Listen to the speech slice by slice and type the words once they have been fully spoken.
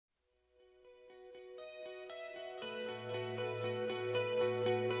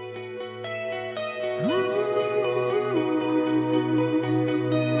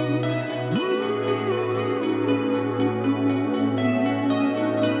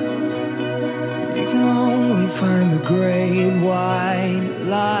great white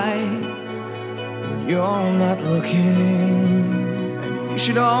light when you're not looking. And you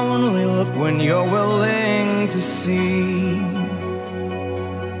should only look when you're willing to see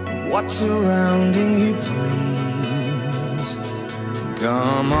what's surrounding you, please.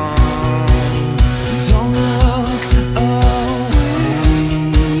 Come on, don't look away.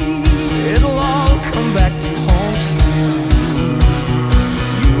 It'll all come back to haunt you.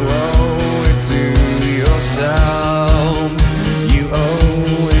 You owe it to yourself. You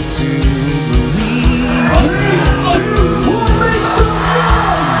owe it to believe in you.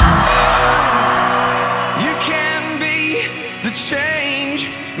 You can be the change,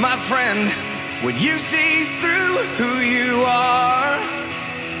 my friend, when you see through who you are.